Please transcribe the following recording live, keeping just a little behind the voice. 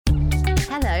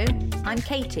I'm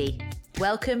Katie.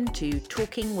 Welcome to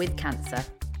Talking with Cancer.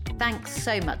 Thanks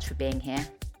so much for being here.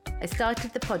 I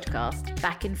started the podcast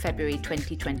back in February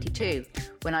 2022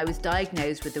 when I was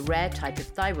diagnosed with a rare type of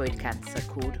thyroid cancer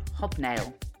called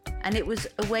hobnail. And it was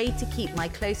a way to keep my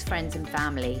close friends and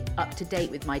family up to date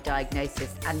with my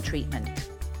diagnosis and treatment.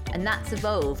 And that's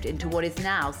evolved into what is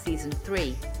now season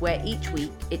 3, where each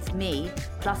week it's me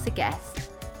plus a guest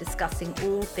discussing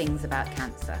all things about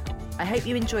cancer. I hope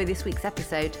you enjoy this week's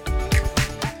episode.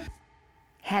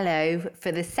 Hello,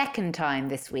 for the second time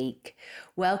this week.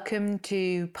 Welcome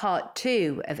to part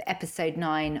 2 of episode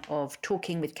 9 of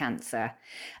Talking with Cancer.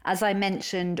 As I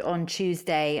mentioned on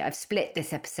Tuesday, I've split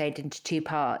this episode into 2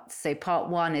 parts. So part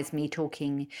 1 is me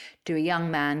talking to a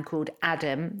young man called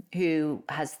Adam who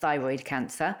has thyroid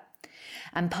cancer.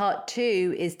 And part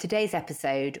 2 is today's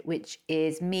episode, which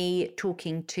is me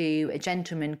talking to a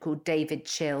gentleman called David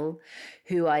Chill,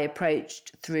 who I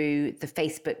approached through the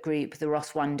Facebook group, The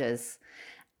Ross Wonders.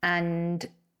 And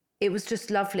it was just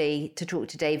lovely to talk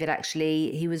to David,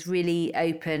 actually. He was really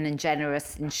open and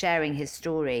generous in sharing his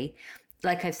story.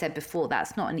 Like I've said before,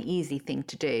 that's not an easy thing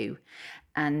to do.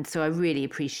 And so I really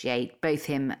appreciate both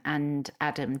him and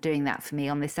Adam doing that for me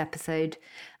on this episode.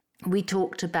 We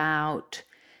talked about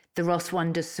the Ross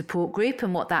Wonders support group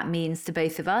and what that means to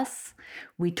both of us.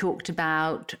 We talked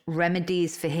about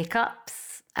remedies for hiccups.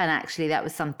 And actually, that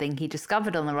was something he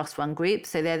discovered on the Ross One group.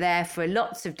 So they're there for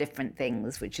lots of different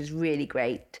things, which is really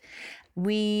great.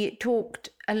 We talked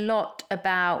a lot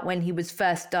about when he was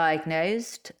first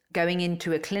diagnosed, going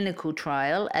into a clinical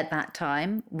trial at that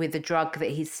time with a drug that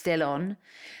he's still on.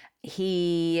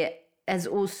 He has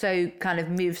also kind of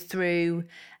moved through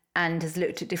and has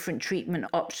looked at different treatment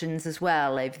options as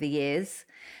well over the years.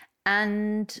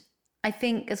 And I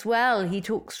think as well, he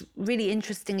talks really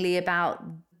interestingly about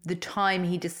the time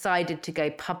he decided to go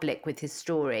public with his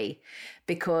story,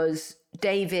 because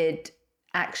David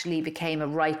actually became a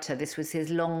writer. This was his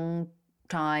long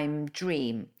time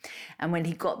dream. And when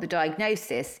he got the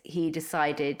diagnosis, he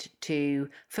decided to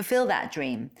fulfill that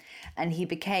dream. And he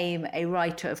became a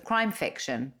writer of crime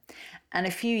fiction. And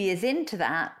a few years into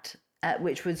that,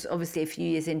 which was obviously a few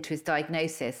years into his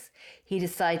diagnosis, he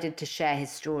decided to share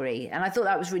his story. And I thought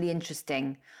that was really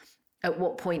interesting, at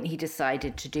what point he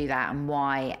decided to do that and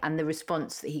why, and the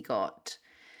response that he got.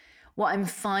 What I'm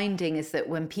finding is that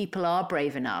when people are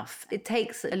brave enough, it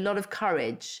takes a lot of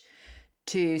courage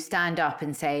to stand up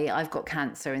and say, I've got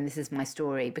cancer and this is my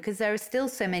story, because there are still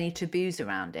so many taboos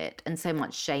around it and so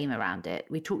much shame around it.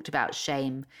 We talked about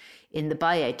shame in the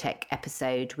biotech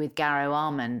episode with Garo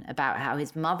Arman about how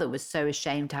his mother was so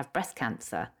ashamed to have breast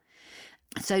cancer.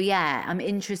 So yeah, I'm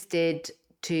interested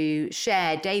to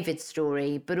share David's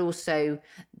story, but also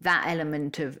that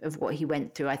element of what he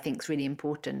went through, I think is really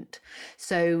important.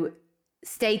 So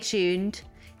stay tuned.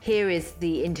 Here is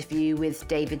the interview with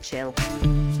David Chill.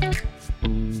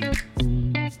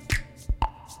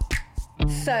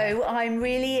 So I'm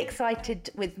really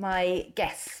excited with my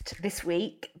guest this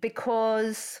week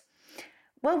because,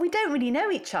 well, we don't really know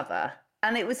each other.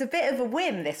 And it was a bit of a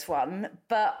whim, this one,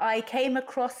 but I came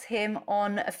across him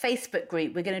on a Facebook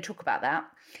group. We're going to talk about that.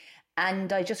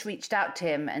 And I just reached out to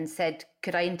him and said,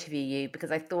 could I interview you?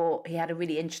 Because I thought he had a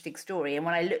really interesting story. And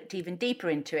when I looked even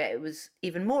deeper into it, it was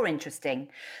even more interesting.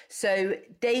 So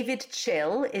David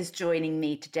Chill is joining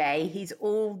me today. He's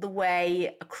all the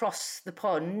way across the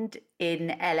pond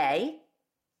in LA.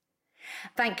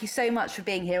 Thank you so much for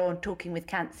being here on Talking with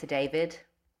Cancer, David.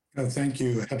 Oh, thank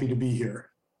you. Happy to be here.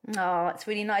 Oh, it's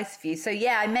really nice of you. So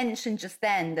yeah, I mentioned just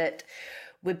then that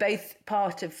we're both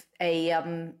part of a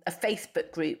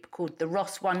Facebook group called The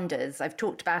Ross Wonders. I've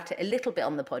talked about it a little bit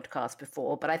on the podcast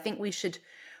before, but I think we should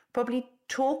probably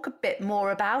talk a bit more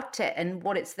about it and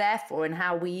what it's there for and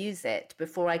how we use it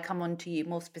before I come on to you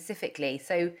more specifically.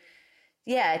 So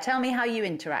yeah, tell me how you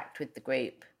interact with the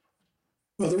group.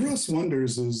 Well, The Ross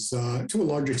Wonders is to a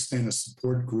large extent a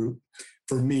support group,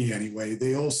 for me anyway.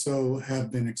 They also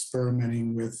have been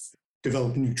experimenting with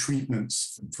developing new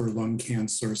treatments for lung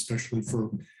cancer, especially for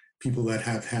people that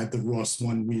have had the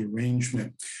ROS1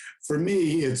 rearrangement. For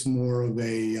me, it's more of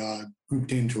a group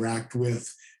to interact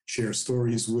with, share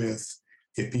stories with.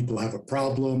 If people have a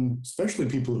problem, especially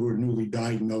people who are newly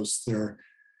diagnosed, they're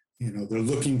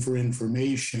looking for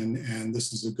information, and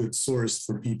this is a good source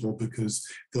for people because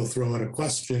they'll throw out a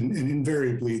question, and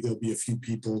invariably there'll be a few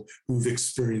people who've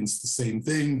experienced the same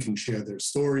thing, can share their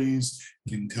stories,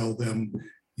 can tell them,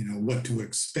 what to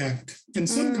expect. And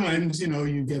sometimes,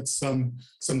 you get some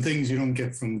things you don't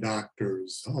get from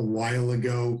doctors. A while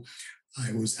ago,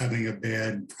 I was having a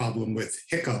bad problem with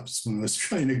hiccups when I was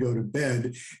trying to go to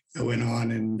bed. I went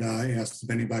on and asked if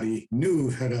anybody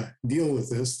knew how to deal with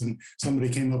this. And somebody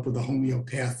came up with a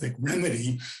homeopathic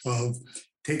remedy of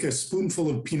take a spoonful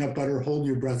of peanut butter, hold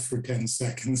your breath for 10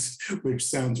 seconds, which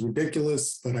sounds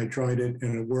ridiculous, but I tried it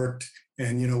and it worked.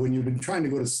 And, when you've been trying to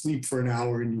go to sleep for an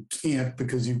hour and you can't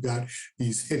because you've got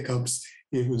these hiccups,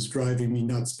 it was driving me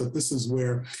nuts. But this is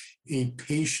where a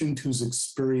patient who's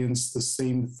experienced the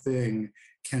same thing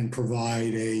can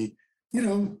provide a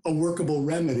workable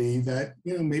remedy that,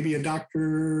 maybe a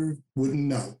doctor wouldn't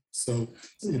know. So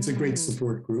it's a great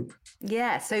support group.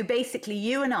 Yeah. So basically,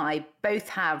 you and I both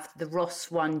have the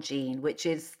ROS1 gene, which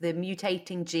is the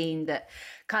mutating gene that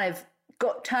kind of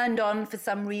got turned on for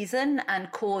some reason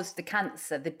and caused the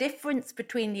cancer. The difference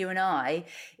between you and I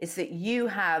is that you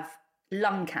have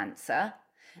lung cancer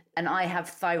and I have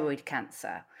thyroid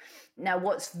cancer. Now,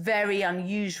 what's very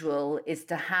unusual is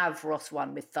to have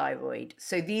ROS1 with thyroid.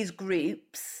 So these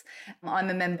groups,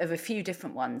 I'm a member of a few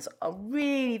different ones, are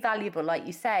really valuable, like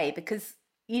you say, because,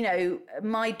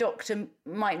 my doctor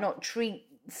might not treat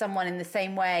someone in the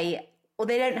same way, or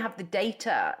they don't have the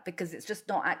data because it's just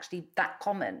not actually that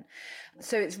common.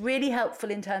 So it's really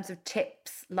helpful in terms of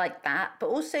tips like that, but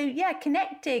also,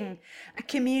 connecting a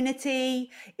community.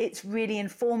 It's really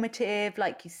informative,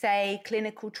 like you say,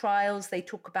 clinical trials. They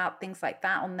talk about things like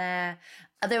that on there.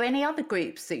 Are there any other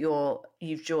groups that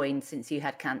you've joined since you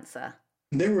had cancer?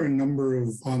 There were a number of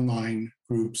online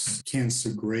groups.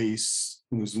 Cancer Grace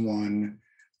was one.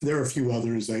 There are a few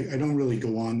others. I don't really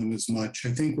go on them as much.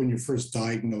 I think when you're first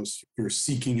diagnosed, you're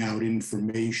seeking out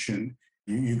information.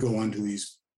 You go onto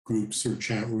these groups or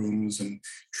chat rooms and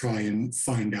try and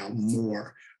find out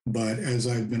more. But as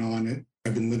I've been on it,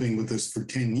 I've been living with this for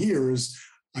 10 years,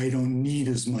 I don't need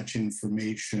as much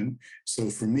information.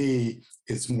 So for me,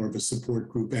 it's more of a support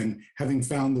group. And having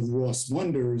found the ROS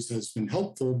Wonders has been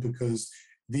helpful because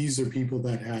these are people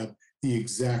that have the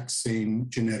exact same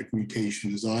genetic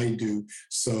mutation as I do.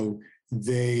 So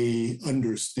they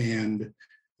understand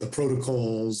the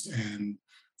protocols and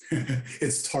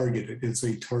it's targeted. It's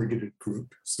a targeted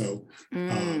group. So,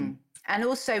 and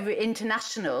also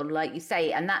international, like you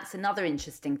say, and that's another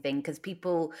interesting thing because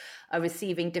people are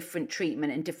receiving different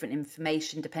treatment and different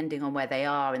information depending on where they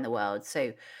are in the world.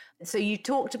 So you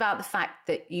talked about the fact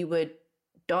that you were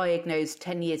diagnosed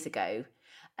 10 years ago.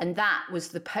 And that was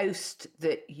the post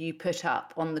that you put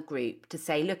up on the group to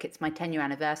say, look, it's my 10-year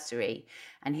anniversary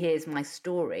and here's my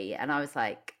story. And I was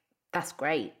like, that's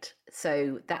great.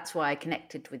 So that's why I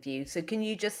connected with you. So can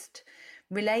you just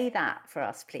relay that for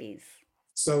us, please?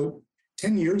 So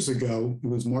 10 years ago, it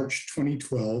was March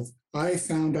 2012, I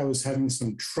found I was having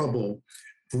some trouble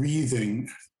breathing.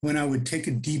 When I would take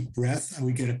a deep breath, I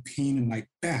would get a pain in my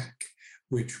back,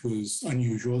 which was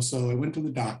unusual. So I went to the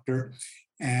doctor.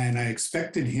 And I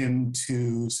expected him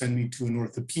to send me to an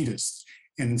orthopedist.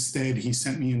 And instead, he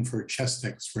sent me in for a chest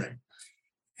x-ray.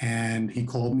 And he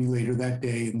called me later that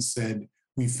day and said,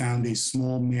 we found a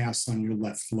small mass on your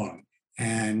left lung.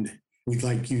 And we'd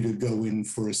like you to go in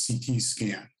for a CT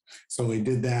scan. So I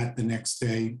did that the next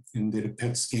day and did a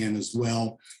PET scan as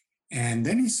well. And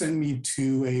then he sent me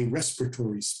to a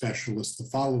respiratory specialist the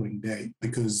following day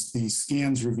because the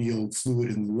scans revealed fluid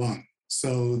in the lung.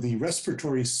 So the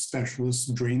respiratory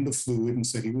specialist drained the fluid and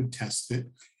said he would test it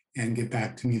and get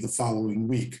back to me the following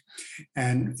week.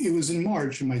 And it was in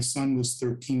March, and my son was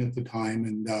 13 at the time,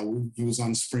 and he was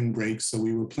on spring break. So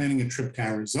we were planning a trip to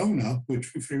Arizona,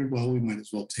 which we figured, well, we might as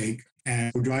well take. And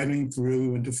we're driving through, we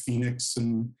went to Phoenix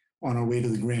and on our way to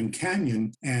the Grand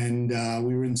Canyon. And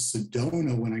we were in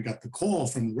Sedona when I got the call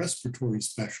from the respiratory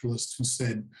specialist who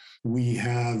said, we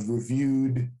have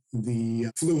reviewed the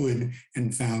fluid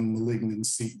and found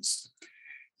malignancies.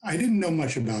 I didn't know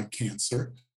much about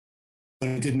cancer, but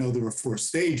I did know there were 4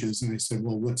 stages. And I said,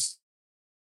 well, what's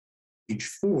stage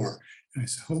 4? And I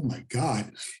said, oh my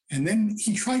God. And then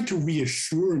he tried to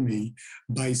reassure me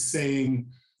by saying,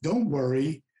 don't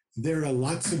worry, there are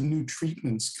lots of new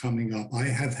treatments coming up. I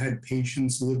have had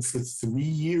patients live for 3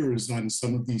 years on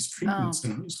some of these treatments.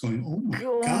 And I was going, oh my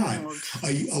God.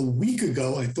 A week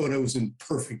ago, I thought I was in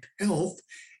perfect health.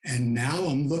 And now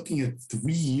I'm looking at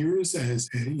 3 years as,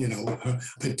 a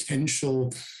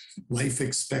potential life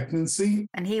expectancy.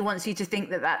 And he wants you to think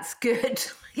that that's good.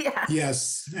 Yeah.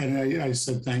 Yes. And I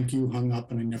said, thank you, hung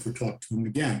up, and I never talked to him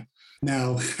again.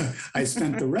 Now, I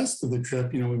spent the rest of the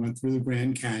trip, we went through the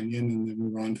Grand Canyon and then we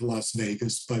were on to Las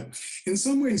Vegas. But in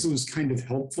some ways, it was kind of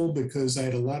helpful because I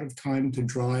had a lot of time to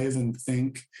drive and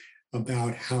think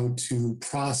about how to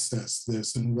process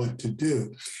this and what to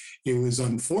do. It was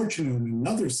unfortunate in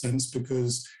another sense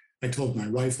because I told my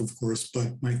wife, of course,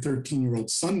 but my 13-year-old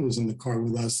son was in the car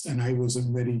with us and I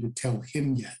wasn't ready to tell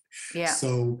him yet. Yeah.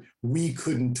 So we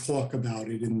couldn't talk about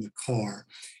it in the car.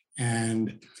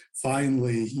 And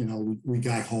finally, we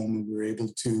got home and we were able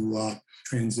to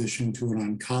transition to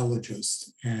an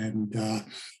oncologist. And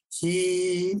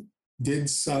he did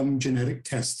some genetic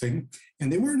testing,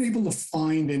 and they weren't able to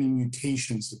find any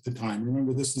mutations at the time.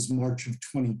 Remember, this is March of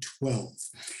 2012.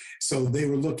 So they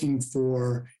were looking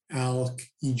for ALK,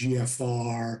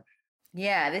 EGFR.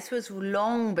 Yeah, this was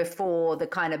long before the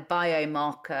kind of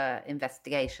biomarker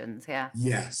investigations. Yeah.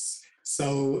 Yes.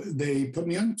 So they put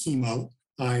me on chemo.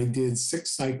 I did 6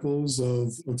 cycles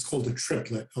of what's called a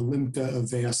triplet, Alimta,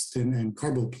 Avastin, and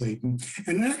carboplatin,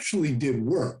 and it actually did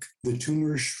work. The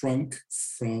tumor shrunk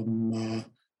from,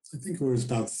 I think it was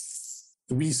about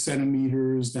 3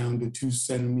 centimeters down to 2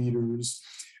 centimeters,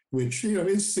 which,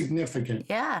 is significant.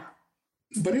 Yeah.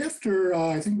 But after,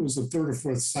 I think it was the 3rd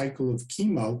or 4th cycle of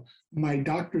chemo, my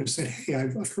doctor said, hey,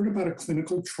 I've heard about a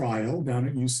clinical trial down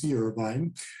at UC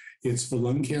Irvine. It's for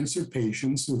lung cancer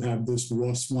patients who have this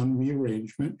ROS1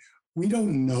 rearrangement. We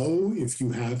don't know if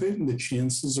you have it, and the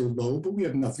chances are low, but we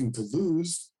have nothing to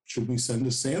lose. Should we send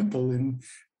a sample in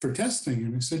for testing?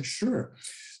 And I said, sure.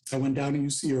 I went down to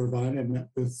UC Irvine and met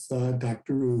with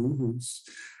Dr. Wu, who's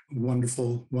a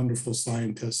wonderful, wonderful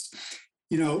scientist.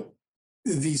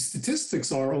 The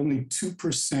statistics are only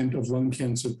 2% of lung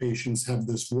cancer patients have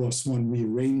this ROS1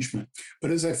 rearrangement. But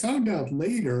as I found out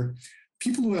later,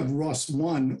 people who have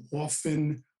ROS1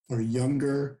 often are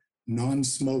younger,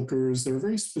 non-smokers. There are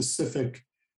very specific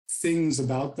things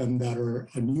about them that are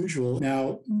unusual.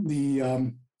 Now,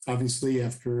 obviously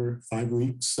after 5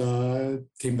 weeks,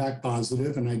 came back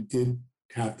positive, and I did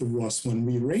have the ROS1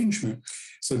 rearrangement.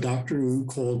 So Dr. Wu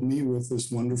called me with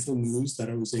this wonderful news that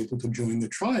I was able to join the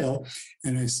trial.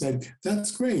 And I said,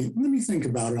 that's great. Let me think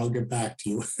about it. I'll get back to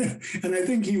you. And I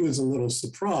think he was a little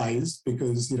surprised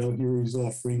because, here he's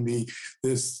offering me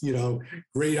this,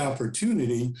 great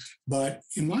opportunity. But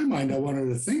in my mind, I wanted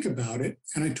to think about it.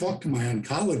 And I talked to my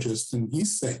oncologist, and he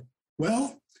said,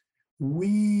 well,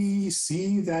 we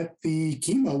see that the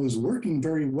chemo is working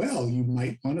very well. You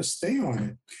might want to stay on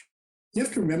it. You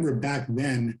have to remember back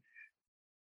then,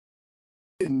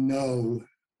 I didn't know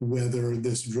whether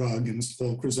this drug, and it's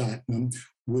called crizotinib,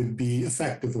 would be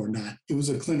effective or not. It was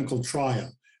a clinical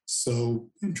trial. So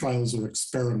trials are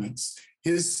experiments.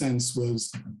 His sense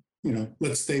was,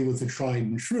 let's stay with the tried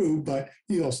and true, but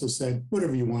he also said,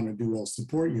 whatever you want to do, I'll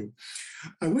support you.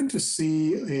 I went to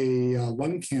see a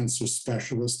lung cancer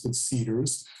specialist at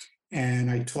Cedars,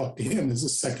 and I talked to him as a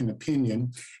second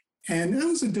opinion. And that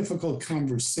was a difficult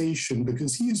conversation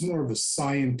because he's more of a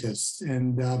scientist.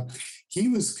 And he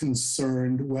was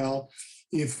concerned, well,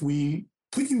 if we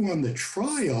put you on the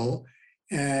trial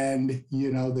and,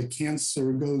 the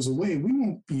cancer goes away, we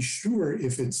won't be sure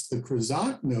if it's the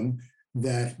crizotinib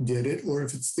that did it or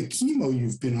if it's the chemo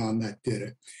you've been on that did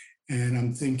it. And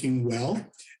I'm thinking, well,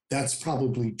 that's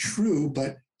probably true,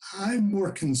 but I'm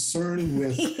more concerned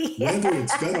with whether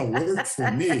it's going to work for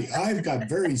me. I've got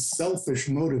very selfish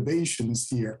motivations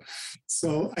here.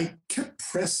 So I kept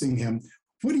pressing him,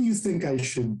 what do you think I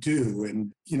should do?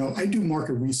 And, I do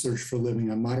market research for a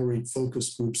living. I moderate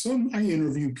focus groups. So I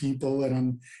interview people,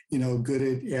 and I'm, good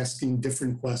at asking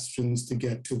different questions to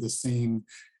get to the same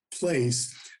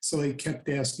place. So I kept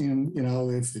asking him,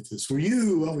 if this were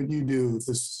you, what would you do?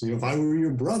 If I were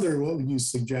your brother, what would you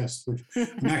suggest? Which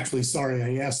I'm actually sorry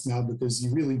I asked now because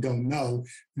you really don't know.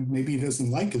 Maybe he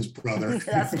doesn't like his brother.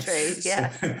 That's true,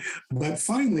 yeah. But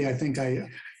finally, I think I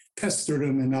pestered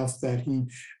him enough that he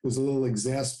was a little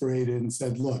exasperated and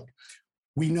said, look,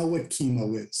 we know what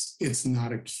chemo is. It's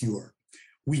not a cure.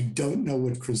 We don't know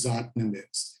what crizotinib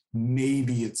is.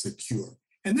 Maybe it's a cure.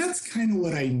 And that's kind of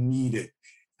what I needed.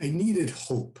 I needed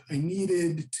hope. I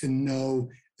needed to know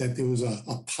that there was a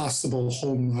possible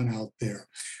home run out there,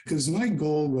 because my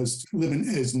goal was to live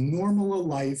as normal a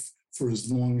life for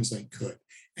as long as I could.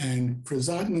 And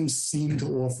crizotinib seemed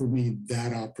to offer me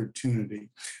that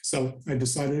opportunity. So I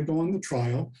decided to go on the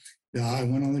trial. I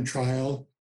went on the trial.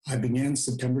 I began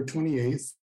September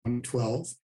 28th,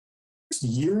 2012. A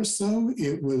year or so,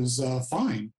 it was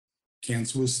fine.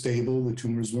 Cancer was stable, the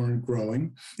tumors weren't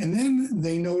growing. And then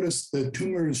they noticed the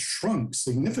tumors shrunk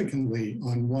significantly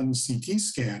on one CT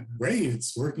scan. Great,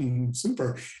 it's working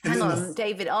super. And Hang on,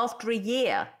 David, after a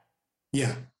year?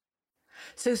 Yeah.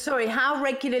 So sorry, how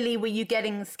regularly were you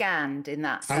getting scanned in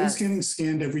that? I was getting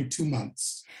scanned every 2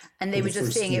 months. And they were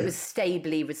just seeing it was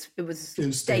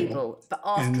stable. But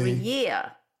after a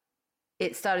year,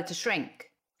 it started to shrink.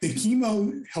 The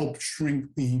chemo helped shrink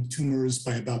the tumors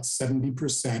by about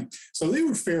 70%. So they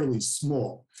were fairly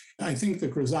small. I think the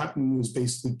crizotinib was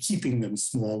basically keeping them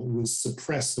small. It was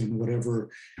suppressing whatever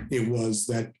it was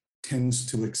that tends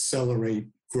to accelerate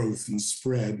growth and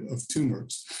spread of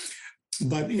tumors.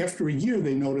 But after a year,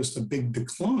 they noticed a big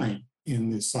decline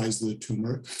in the size of the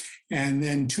tumor. And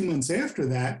then 2 months after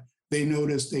that, they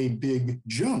noticed a big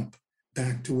jump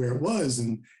back to where it was.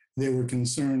 And they were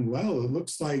concerned, well, it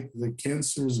looks like the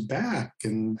cancer's back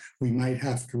and we might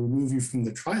have to remove you from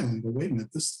the trial. And go, wait a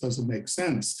minute, this doesn't make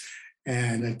sense.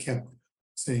 And I kept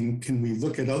saying, can we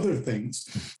look at other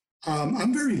things?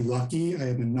 I'm very lucky. I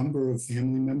have a number of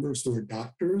family members who are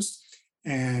doctors,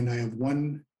 and I have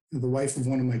the wife of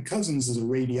one of my cousins is a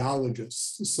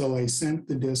radiologist. So I sent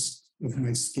the disc of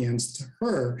my scans to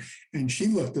her, and she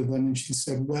looked at them and she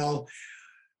said, well,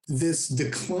 this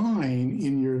decline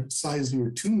in your size of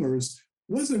your tumors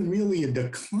wasn't really a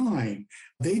decline.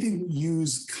 They didn't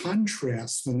use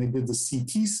contrast when they did the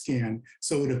CT scan,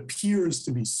 so it appears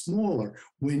to be smaller.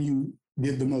 When you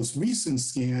did the most recent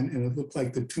scan and it looked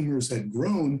like the tumors had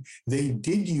grown, they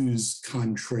did use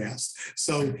contrast.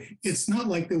 So it's not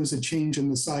like there was a change in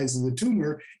the size of the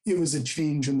tumor, it was a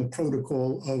change in the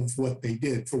protocol of what they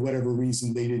did. For whatever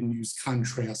reason, they didn't use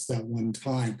contrast that one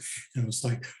time. And it was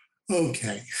like,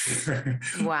 okay.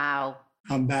 Wow.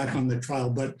 I'm back on the trial.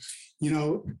 But,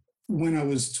 when I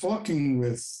was talking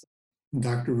with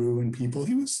Dr. Ru and people,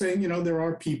 he was saying, there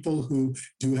are people who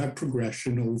do have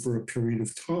progression over a period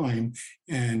of time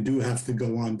and do have to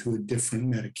go on to a different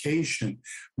medication.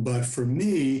 But for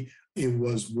me, it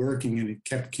was working and it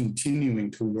kept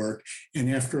continuing to work. And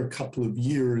after a couple of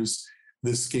years,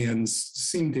 the scans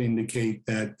seemed to indicate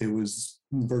that there was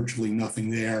virtually nothing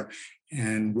there.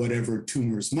 And whatever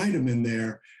tumors might have been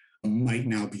there might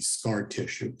now be scar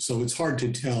tissue. So it's hard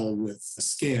to tell with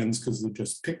scans because they're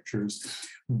just pictures,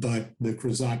 but the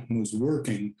crizotinib was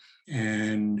working,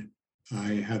 and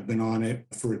I have been on it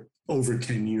for over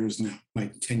 10 years now. My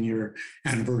 10-year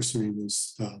anniversary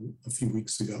was a few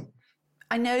weeks ago.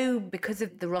 I know because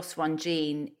of the ROS1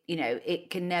 gene,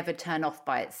 it can never turn off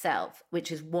by itself,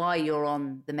 which is why you're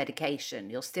on the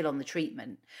medication. You're still on the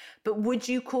treatment. But would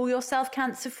you call yourself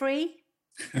cancer-free?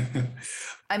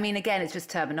 I mean, again, it's just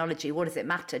terminology. What does it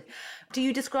matter? Do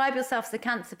you describe yourself as a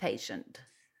cancer patient?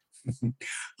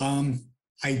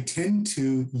 I tend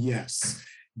to, yes,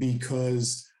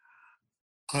 because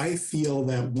I feel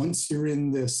that once you're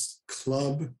in this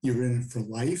club, you're in it for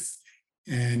life,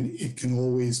 and it can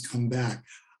always come back.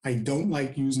 I don't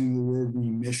like using the word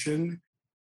remission.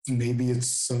 Maybe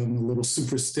it's a little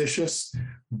superstitious,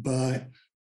 but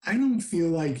I don't feel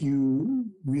like you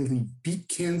really beat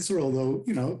cancer, although,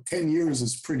 10 years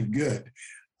is pretty good.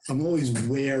 I'm always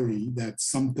wary that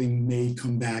something may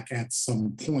come back at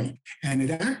some point. And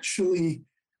it actually,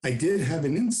 I did have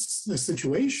a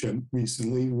situation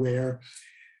recently where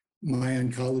my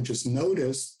oncologist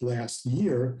noticed last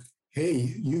year,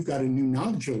 hey, you've got a new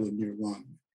nodule in your lung.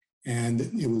 And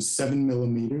it was 7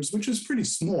 millimeters, which is pretty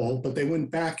small, but they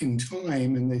went back in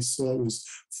time and they saw it was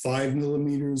 5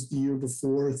 millimeters the year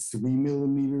before, 3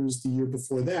 millimeters the year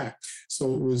before that.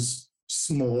 So it was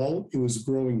small, it was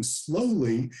growing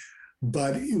slowly,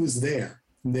 but it was there.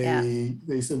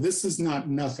 They said, this is not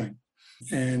nothing.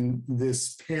 And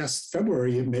this past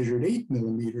February, it measured 8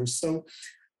 millimeters. So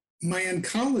my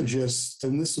oncologist,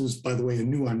 and this was, by the way, a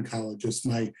new oncologist,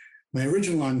 my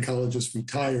original oncologist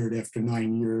retired after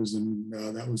 9 years, and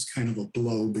that was kind of a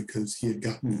blow because he had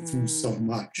gotten me through so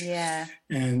much. Yeah.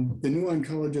 And the new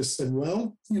oncologist said,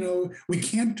 well, we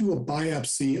can't do a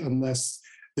biopsy unless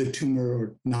the tumor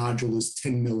or nodule is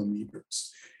 10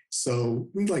 millimeters. So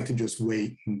we'd like to just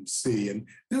wait and see. And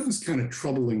that was kind of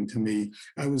troubling to me.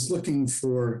 I was looking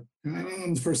for,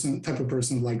 I'm the type of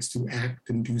person who likes to act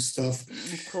and do stuff.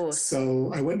 Of course. So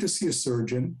I went to see a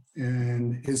surgeon,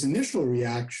 and his initial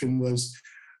reaction was,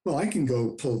 well, I can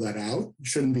go pull that out. It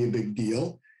shouldn't be a big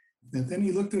deal. And then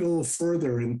he looked at it a little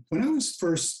further. And when I was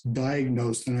first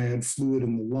diagnosed and I had fluid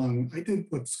in the lung, I did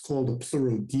what's called a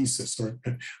pleurodesis, or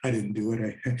I didn't do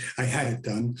it. I had it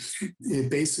done.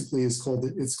 It basically is called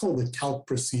the talc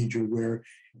procedure, where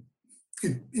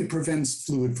it prevents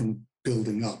fluid from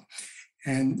building up.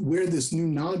 And where this new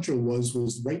nodule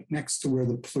was right next to where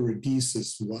the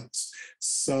pleurodesis was.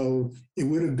 So it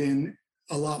would have been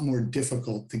a lot more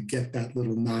difficult to get that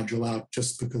little nodule out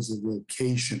just because of the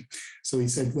location. So he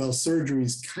said, well, surgery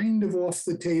is kind of off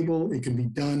the table. It can be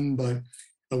done, but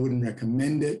I wouldn't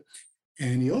recommend it.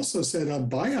 And he also said a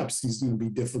biopsy is going to be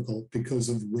difficult because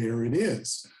of where it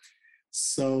is.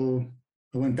 So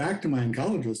I went back to my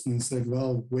oncologist and said,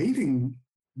 well, waiting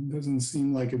doesn't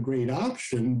seem like a great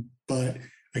option, but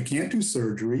I can't do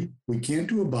surgery. We can't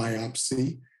do a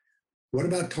biopsy. What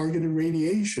about targeted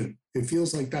radiation? It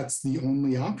feels like that's the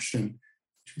only option.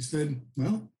 She said,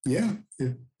 well, yeah,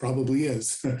 it probably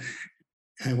is.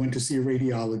 I went to see a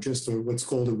radiologist, or what's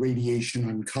called a radiation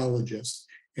oncologist.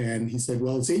 And he said,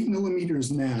 well, it's 8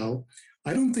 millimeters now.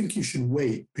 I don't think you should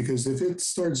wait, because if it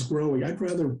starts growing, I'd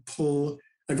rather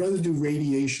do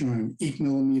radiation on an 8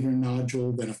 millimeter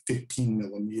nodule than a 15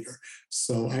 millimeter.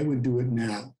 So I would do it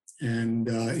now. And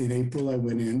in April, I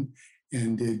went in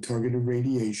and did targeted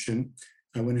radiation.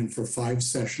 I went in for 5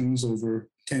 sessions over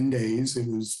 10 days. It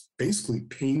was basically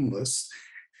painless.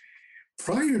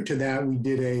 Prior to that, we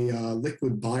did a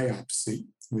liquid biopsy,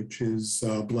 which is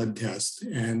a blood test,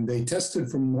 and they tested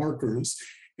for markers.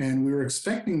 And we were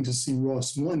expecting to see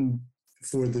ROS1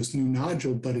 for this new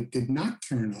nodule, but it did not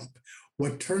turn up.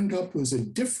 What turned up was a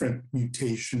different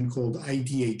mutation called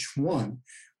IDH1,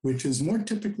 which is more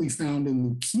typically found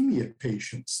in leukemia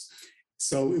patients.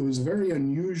 So it was very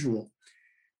unusual.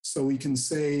 So we can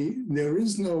say there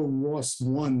is no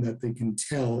ROS1 that they can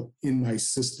tell in my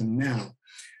system now.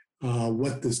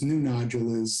 What this new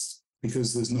nodule is,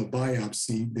 because there's no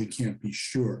biopsy, they can't be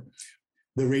sure.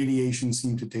 The radiation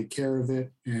seemed to take care of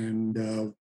it,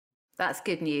 and that's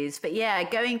good news. But yeah,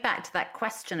 going back to that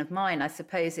question of mine, I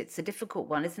suppose it's a difficult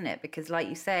one, isn't it? Because like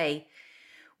you say,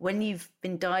 when you've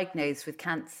been diagnosed with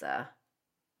cancer,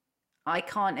 I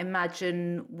can't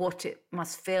imagine what it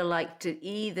must feel like to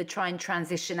either try and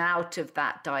transition out of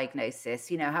that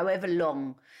diagnosis, however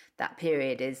long that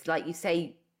period is. Like you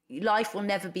say, life will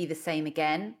never be the same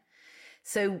again.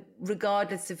 So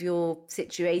regardless of your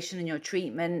situation and your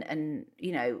treatment and,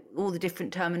 all the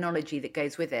different terminology that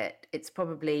goes with it, it's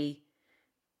probably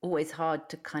always hard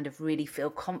to kind of really feel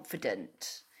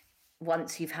confident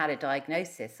once you've had a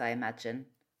diagnosis, I imagine.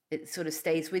 It sort of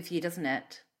stays with you, doesn't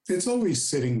it? It's always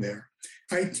sitting there.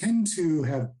 I tend to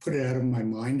have put it out of my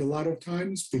mind a lot of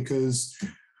times because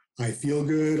I feel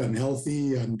good, I'm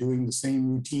healthy, I'm doing the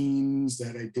same routines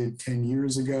that I did 10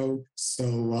 years ago.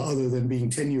 So other than being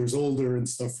 10 years older and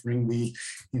suffering the,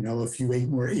 a few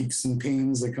more aches and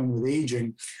pains that come with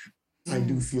aging, I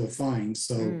do feel fine.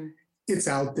 So it's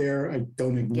out there. I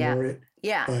don't ignore it.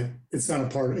 Yeah. But it's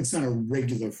not a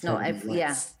regular part of my life.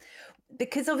 Yeah.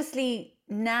 Because obviously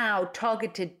now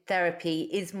targeted therapy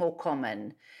is more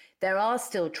common. There are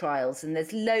still trials and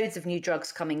there's loads of new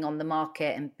drugs coming on the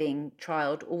market and being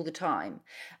trialed all the time.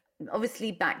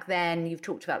 Obviously back then you've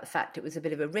talked about the fact it was a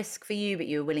bit of a risk for you, but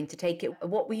you were willing to take it.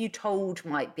 What were you told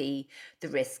might be the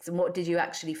risks, and what did you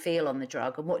actually feel on the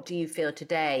drug, and what do you feel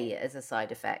today as a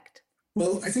side effect?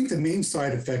 Well, I think the main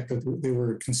side effect that they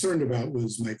were concerned about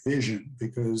was my vision,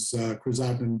 because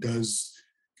crizotinib does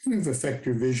kind of affect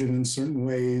your vision in certain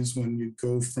ways when you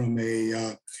go from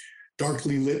a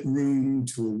darkly lit room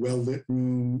to a well-lit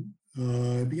room.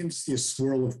 You begin to see a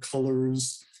swirl of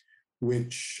colors,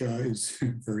 which is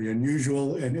very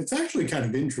unusual, and it's actually kind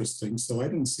of interesting, so I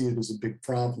didn't see it as a big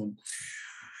problem.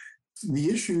 The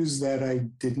issues that I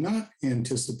did not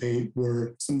anticipate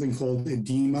were something called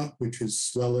edema, which is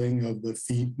swelling of the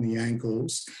feet and the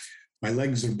ankles. My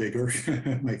legs are bigger,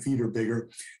 my feet are bigger.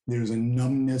 There's a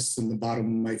numbness in the bottom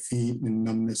of my feet and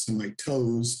numbness in my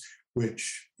toes,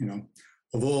 which,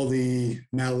 of all the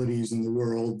maladies in the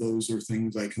world, those are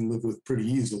things I can live with pretty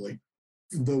easily.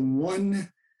 The one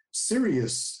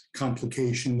serious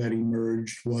complication that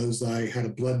emerged was I had a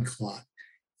blood clot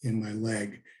in my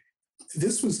leg.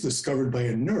 This was discovered by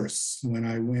a nurse when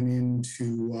I went in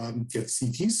to get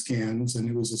CT scans, and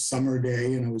it was a summer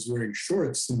day and I was wearing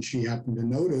shorts, and she happened to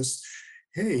notice,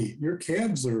 hey, your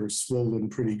calves are swollen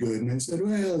pretty good. And I said,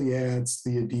 well, yeah, it's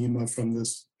the edema from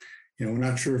this, we're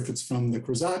not sure if it's from the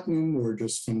crizotinib or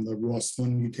just from the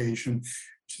ROS1 mutation.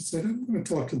 She said, I'm going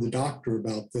to talk to the doctor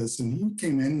about this. And he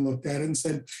came in, looked at it and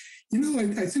said,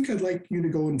 I think I'd like you to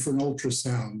go in for an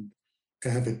ultrasound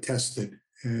to have it tested.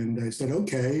 And I said,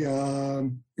 okay,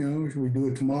 should we do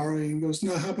it tomorrow? And he goes,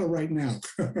 no, how about right now?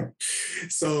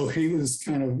 So he was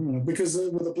kind of, because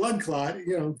with a blood clot,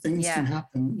 things can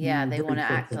happen. Yeah, they want to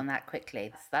act on that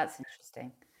quickly. That's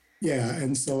interesting. Yeah,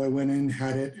 and so I went in,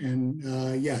 had it, and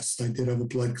yes, I did have a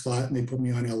blood clot, and they put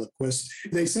me on Eliquis.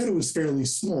 They said it was fairly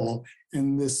small,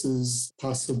 and this is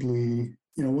possibly,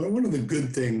 one of the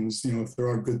good things, if there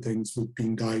are good things with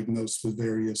being diagnosed with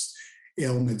various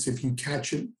ailments, if you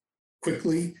catch it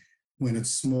quickly, when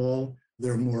it's small,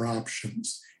 there are more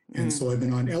options. And so I've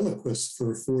been on Eliquis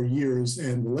for 4 years.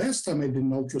 And the last time I did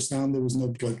an ultrasound, there was no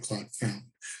blood clot found.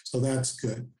 So that's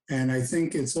good. And I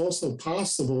think it's also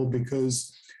possible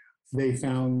because they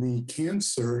found the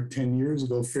cancer 10 years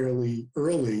ago fairly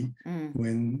early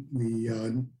when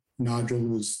the nodule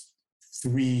was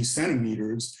 3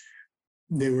 centimeters.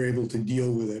 they were able to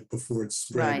deal with it before it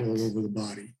spread Right. all over the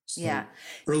body. So Yeah.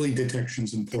 early detection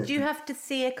is important. Did you have to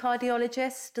see a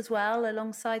cardiologist as well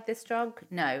alongside this drug?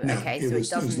 No. No, Okay. it So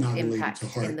was it doesn't not related impact to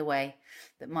heart. in the way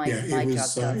that my Yeah, drug it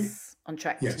was, does on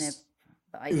entrectinib. yes.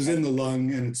 That I It was take. in the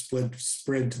lung and it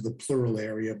spread to the pleural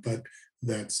area, but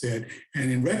that's it.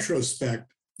 And in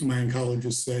retrospect, my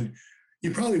oncologist said,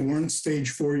 you probably weren't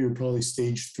stage 4, you were probably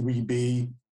stage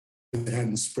 3B. It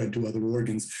hadn't spread to other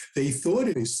organs. They thought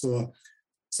they saw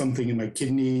something in my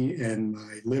kidney and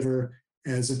my liver.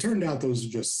 As it turned out, those are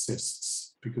just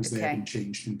cysts because they haven't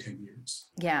changed in 10 years.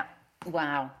 Yeah.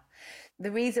 Wow.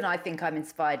 The reason I think I'm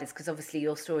inspired is because obviously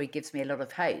your story gives me a lot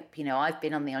of hope. You know, I've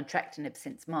been on the entrectinib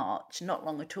since March, not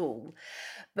long at all.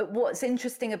 But what's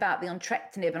interesting about the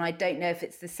entrectinib, and I don't know if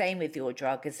it's the same with your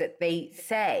drug, is that they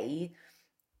say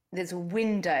there's a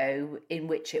window in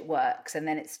which it works and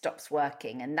then it stops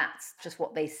working. And that's just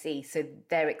what they see. So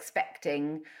they're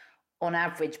expecting, on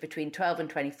average, between 12 and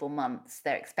 24 months,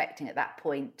 they're expecting at that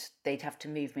point they'd have to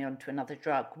move me on to another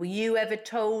drug. Were you ever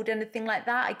told anything like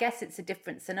that? I guess it's a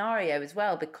different scenario as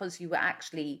well because you were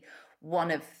actually one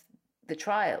of the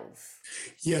trials.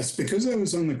 Yes, because I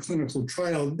was on the clinical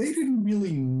trial, they didn't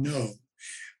really know.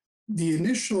 The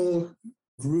initial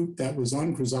group that was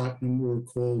on crizotinib were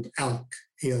called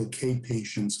ALK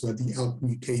patients who had the ALK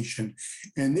mutation.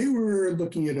 And they were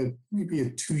looking at maybe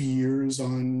 2 years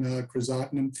on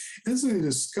crizotinib. As they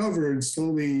discovered,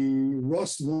 slowly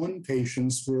ROS1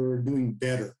 patients were doing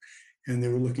better. And they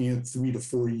were looking at 3 to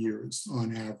 4 years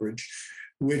on average,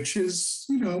 which is,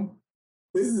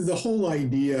 the whole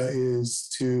idea is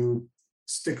to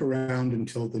stick around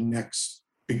until the next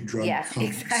big drug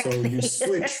comes. Exactly. So you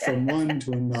switch from one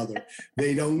to another.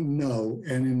 They don't know.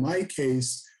 And in my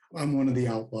case, I'm one of the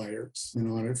outliers. Been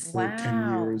on it for 10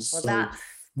 years. Well, so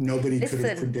nobody could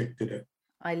have predicted it.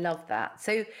 I love that.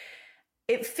 So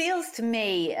it feels to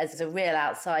me, as a real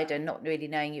outsider, not really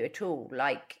knowing you at all,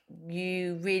 like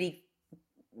you really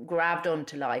grabbed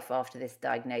onto life after this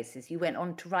diagnosis. You went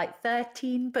on to write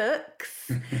 13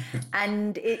 books.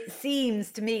 And it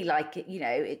seems to me like,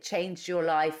 it changed your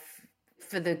life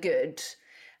for the good.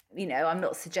 I'm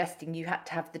not suggesting you had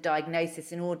to have the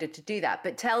diagnosis in order to do that,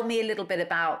 but tell me a little bit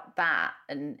about that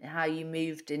and how you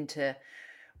moved into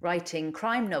writing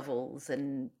crime novels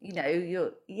and,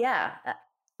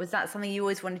 was that something you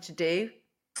always wanted to do?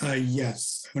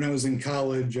 Yes. When I was in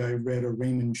college, I read a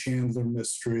Raymond Chandler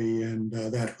mystery and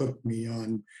that hooked me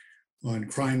on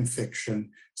crime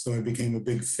fiction. So I became a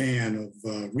big fan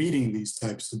of reading these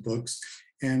types of books.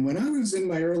 And when I was in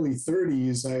my early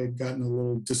 30s, I had gotten a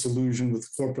little disillusioned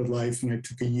with corporate life and I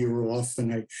took a year off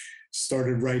and I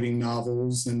started writing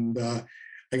novels and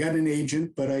I got an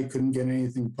agent, but I couldn't get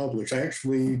anything published. I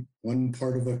actually won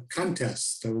part of a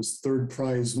contest. I was third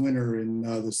prize winner in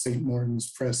the St. Martin's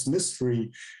Press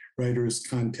Mystery Writers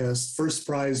Contest. First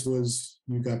prize was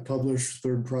you got published.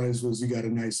 Third prize was you got a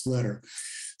nice letter.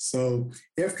 So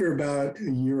after about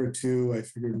a year or two, I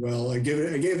figured, well, I gave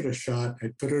it a shot.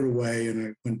 I put it away and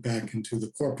I went back into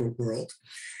the corporate world.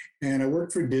 And I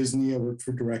worked for Disney, I worked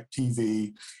for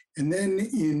DirecTV. And then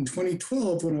in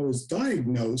 2012, when I was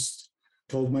diagnosed,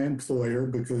 told my employer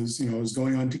because, I was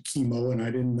going on to chemo and I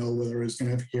didn't know whether I was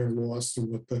going to have hair loss or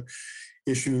what the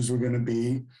issues were going to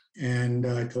be. And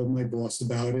I told my boss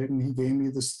about it and he gave me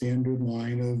the standard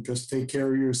line of just take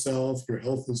care of yourself. Your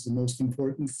health is the most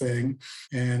important thing.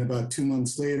 And about 2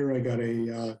 months later, I got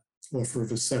a offer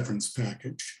of a severance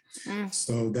package.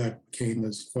 So that came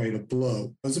as quite a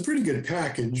blow. It was a pretty good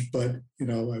package, but,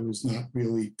 I was not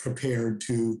really prepared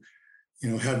to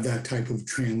have that type of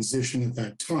transition at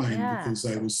that time because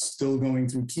I was still going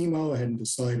through chemo. I hadn't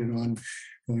decided on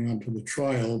going on to the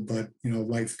trial, but,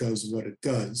 life does what it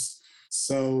does.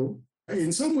 So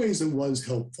in some ways it was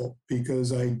helpful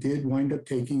because I did wind up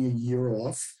taking a year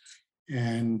off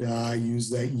and I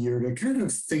used that year to kind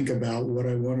of think about what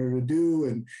I wanted to do.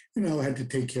 And, I had to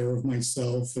take care of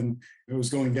myself and I was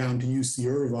going down to UC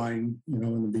Irvine,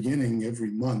 in the beginning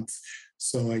every month.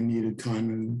 So I needed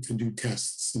time to do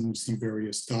tests and see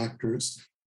various doctors.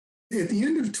 At the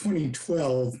end of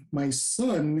 2012, my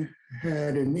son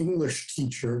had an English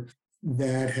teacher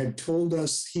that had told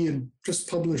us he had just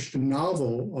published a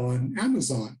novel on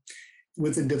Amazon.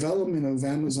 With the development of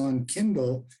Amazon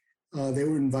Kindle, they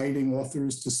were inviting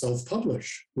authors to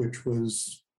self-publish, which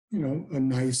was, a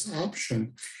nice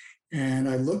option. And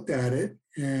I looked at it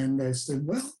and I said,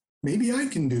 well, maybe I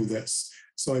can do this.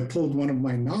 So I pulled one of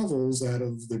my novels out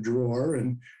of the drawer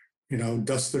and,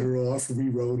 dusted it off,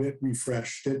 rewrote it,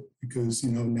 refreshed it because,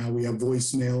 now we have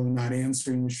voicemail and not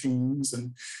answering machines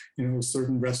and,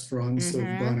 certain restaurants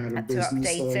have gone out of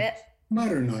business. To update it.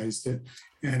 modernized it,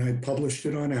 and I published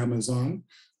it on Amazon,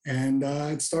 and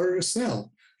it started to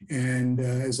sell. And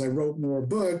as I wrote more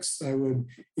books, I would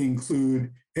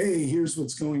include, hey, here's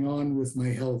what's going on with my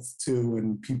health too.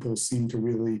 And people seem to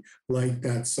really like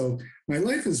that. So my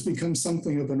life has become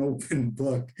something of an open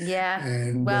book. Yeah.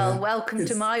 And well, welcome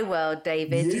to my world,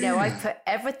 David. Yeah. You know, I put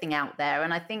everything out there.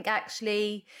 And I think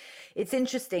actually it's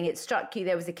interesting. It struck you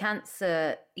there was a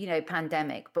cancer,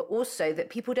 pandemic, but also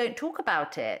that people don't talk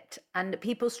about it and that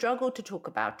people struggle to talk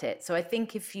about it. So I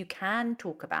think if you can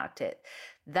talk about it,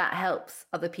 that helps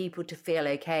other people to feel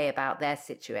okay about their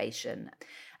situation.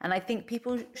 And I think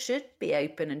people should be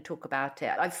open and talk about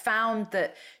it. I've found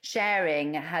that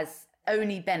sharing has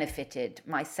only benefited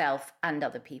myself and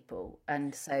other people.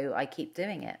 And so I keep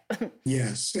doing it.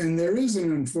 Yes. And there is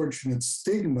an unfortunate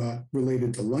stigma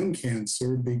related to lung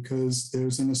cancer because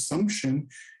there's an assumption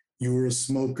you were a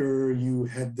smoker, you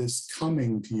had this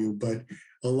coming to you. But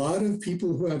a lot of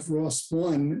people who have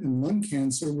ROS1 and lung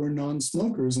cancer were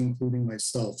non-smokers, including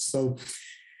myself. So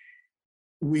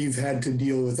we've had to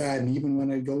deal with that. And even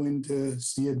when I go in to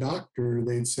see a doctor,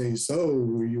 they'd say, so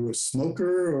were you a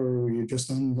smoker or were you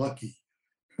just unlucky?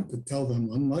 I have to tell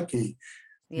them unlucky.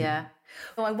 Yeah.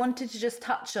 Well, I wanted to just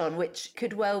touch on, which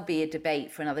could well be a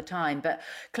debate for another time, but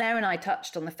Claire and I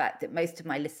touched on the fact that most of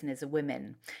my listeners are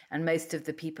women and most of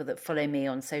the people that follow me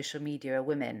on social media are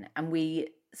women. And we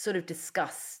sort of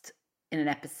discussed in an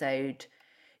episode,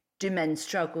 do men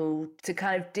struggle to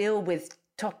kind of deal with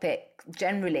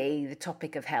generally the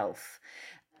topic of health?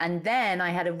 And then I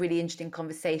had a really interesting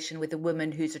conversation with a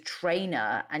woman who's a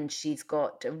trainer, and she's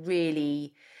got a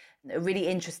really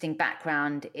interesting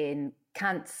background in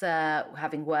cancer,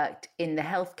 having worked in the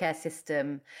healthcare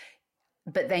system,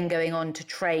 but then going on to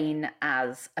train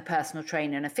as a personal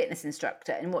trainer and a fitness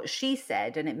instructor. And what she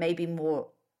said, and it may be more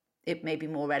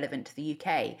relevant to the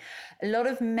UK, a lot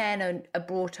of men are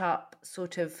brought up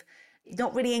sort of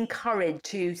not really encouraged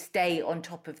to stay on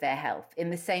top of their health in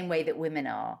the same way that women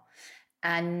are.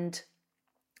 And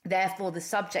therefore, the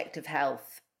subject of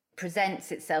health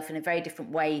presents itself in a very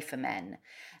different way for men.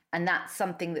 And that's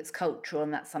something that's cultural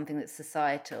and that's something that's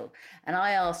societal. And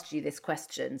I asked you this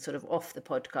question sort of off the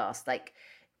podcast, like,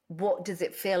 what does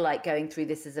it feel like going through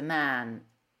this as a man?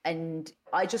 And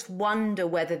I just wonder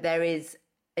whether there is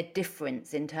a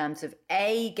difference in terms of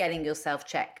A, getting yourself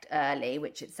checked early,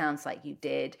 which it sounds like you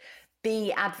did,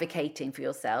 B, advocating for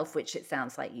yourself, which it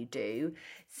sounds like you do,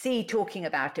 C, talking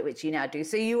about it, which you now do.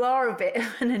 So you are a bit of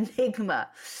an enigma.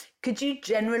 Could you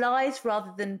generalize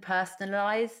rather than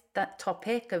personalize that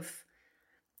topic of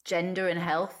gender and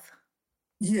health?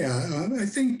 Yeah, I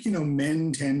think,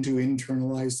 men tend to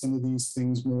internalize some of these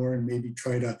things more and maybe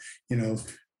try to,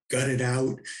 gut it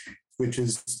out, which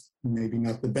is maybe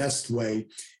not the best way.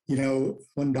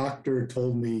 One doctor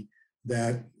told me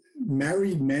that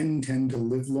married men tend to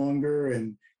live longer,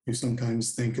 and you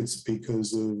sometimes think it's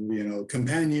because of,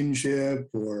 companionship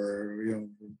or,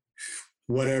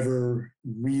 whatever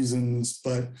reasons.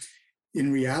 But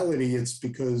in reality, it's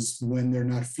because when they're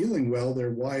not feeling well,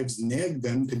 their wives nag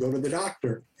them to go to the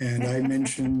doctor. And I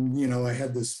mentioned, I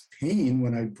had this pain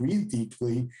when I breathed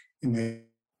deeply. And I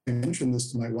mentioned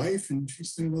this to my wife, and she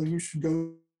said, well, you should go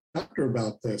to the doctor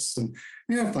about this. And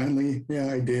finally,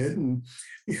 I did. And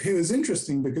it was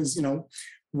interesting because,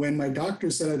 when my doctor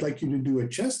said, I'd like you to do a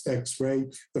chest x-ray,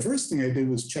 the first thing I did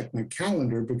was check my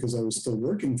calendar because I was still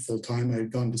working full time. I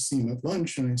had gone to see him at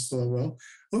lunch, and I saw, well,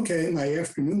 okay, my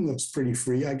afternoon looks pretty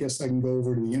free. I guess I can go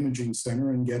over to the imaging center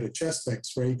and get a chest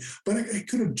x-ray. But I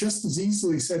could have just as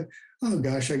easily said, oh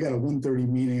gosh, I got a 1:30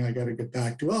 meeting I got to get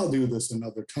back to. I'll do this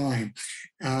another time.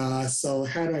 So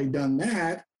had I done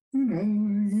that,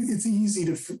 it's easy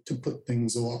to put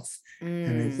things off.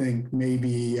 And I think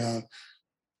maybe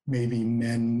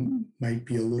men might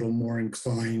be a little more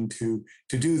inclined to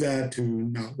do that, to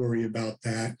not worry about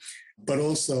that. But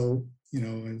also,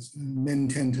 as men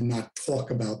tend to not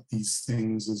talk about these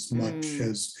things as much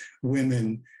as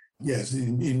women. Yes,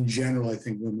 in general, I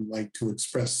think women like to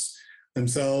express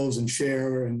themselves and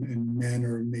share, and men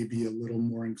are maybe a little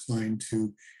more inclined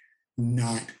to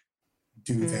not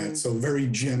do that. So very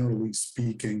generally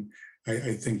speaking,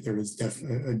 I think there is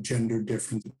definitely a gender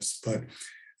difference, but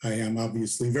I am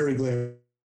obviously very glad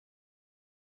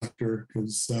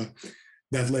because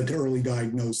that led to early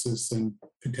diagnosis and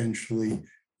potentially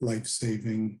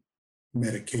life-saving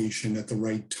medication at the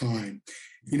right time.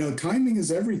 Timing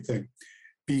is everything,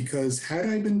 because had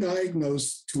I been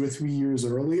diagnosed 2 or 3 years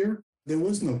earlier, there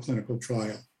was no clinical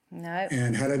trial. No.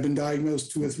 And had I been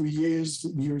diagnosed 2 or 3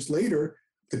 years later,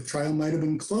 the trial might have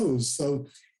been closed. So,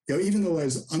 even though I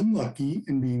was unlucky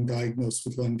in being diagnosed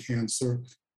with lung cancer,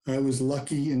 I was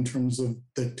lucky in terms of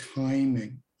the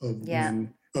timing of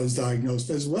when I was diagnosed,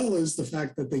 as well as the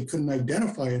fact that they couldn't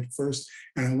identify it first,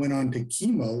 and I went on to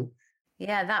chemo.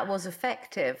 Yeah, that was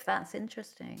effective. That's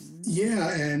interesting.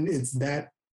 Yeah, and it's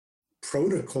that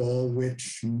protocol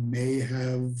which may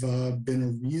have been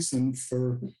a reason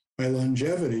for my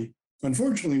longevity.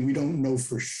 Unfortunately, we don't know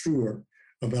for sure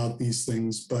about these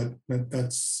things, but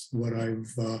that's what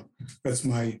that's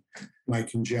my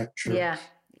conjecture. Yeah.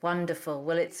 Wonderful.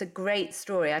 Well, it's a great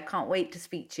story. I can't wait to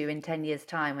speak to you in 10 years'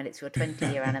 time when it's your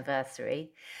 20-year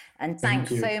anniversary. And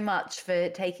thanks so much for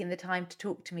taking the time to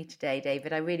talk to me today,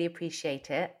 David. I really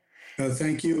appreciate it.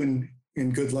 Thank you, and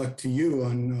good luck to you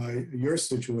on your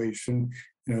situation.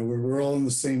 We're all in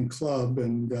the same club,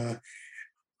 and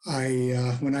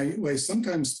when I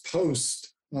sometimes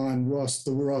post on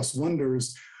the Ross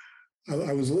Wonders,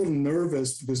 I was a little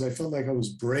nervous because I felt like I was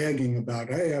bragging about,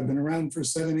 hey, I've been around for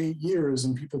 7-8 years.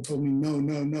 And people told me,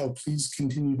 no, please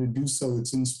continue to do so.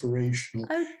 It's inspirational.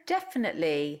 Oh,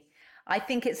 definitely. I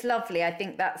think it's lovely. I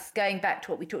think that's going back to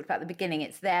what we talked about at the beginning.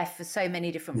 It's there for so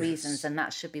many different reasons, and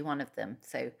that should be one of them.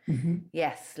 So,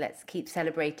 yes, let's keep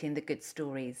celebrating the good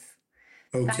stories.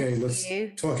 Okay, let's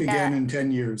talk again in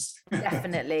 10 years.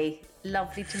 Definitely.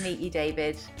 Lovely to meet you,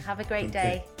 David. Have a great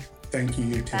day. Thank you,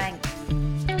 you too. Thanks.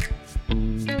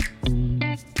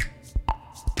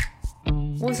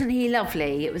 Wasn't he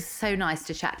lovely? It was so nice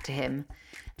to chat to him.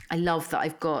 I love that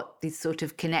I've got these sort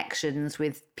of connections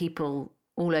with people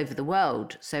all over the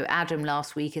world. So Adam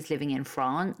last week is living in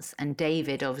France, and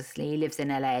David obviously lives in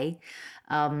LA.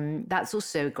 That's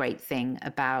also a great thing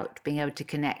about being able to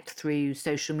connect through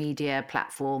social media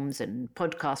platforms and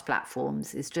podcast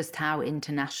platforms, is just how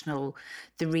international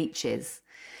the reach is.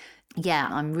 Yeah,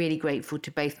 I'm really grateful to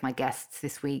both my guests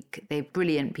this week. They're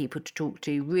brilliant people to talk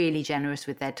to, really generous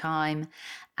with their time.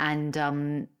 And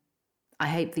I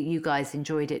hope that you guys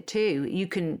enjoyed it too. You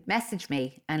can message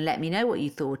me and let me know what you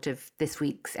thought of this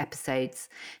week's episodes.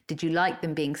 Did you like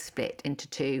them being split into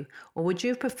 2, or would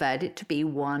you have preferred it to be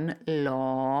one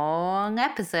long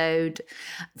episode?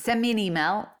 Send me an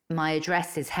email. My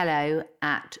address is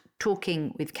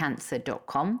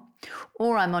hello@talkingwithcancer.com,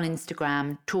 or I'm on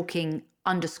Instagram,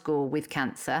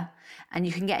 talking_with-cancer, and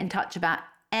you can get in touch about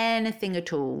anything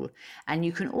at all. And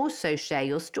you can also share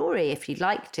your story if you'd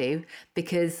like to,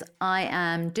 because I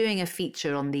am doing a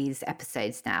feature on these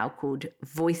episodes now called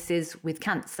Voices with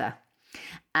Cancer.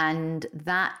 And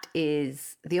that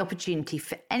is the opportunity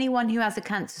for anyone who has a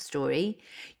cancer story.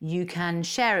 You can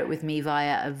share it with me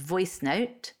via a voice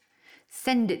note,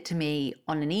 send it to me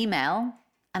on an email,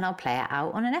 and I'll play it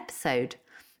out on an episode.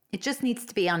 It just needs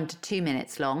to be under 2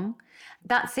 minutes long.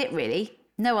 That's it, really.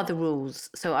 No other rules.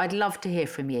 So I'd love to hear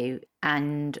from you.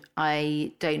 And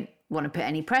I don't want to put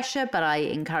any pressure, but I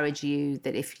encourage you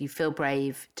that if you feel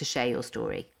brave, to share your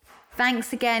story.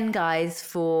 Thanks again, guys,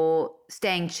 for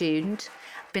staying tuned.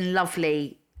 It's been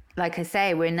lovely. Like I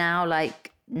say, we're now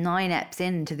like 9 eps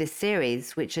into this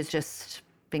series, which has just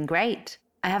been great.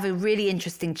 I have a really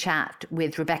interesting chat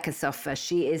with Rebecca Soffer.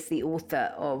 She is the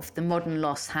author of The Modern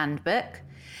Loss Handbook,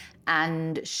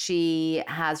 and she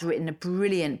has written a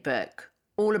brilliant book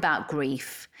all about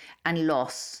grief and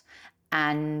loss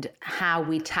and how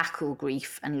we tackle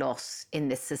grief and loss in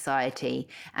this society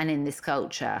and in this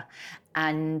culture.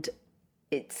 And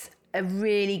it's a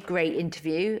really great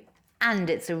interview, and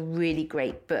it's a really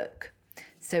great book.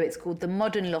 So it's called The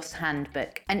Modern Loss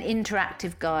Handbook, an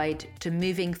interactive guide to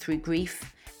moving through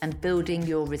grief and building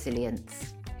your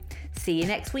resilience. See you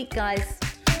next week, guys.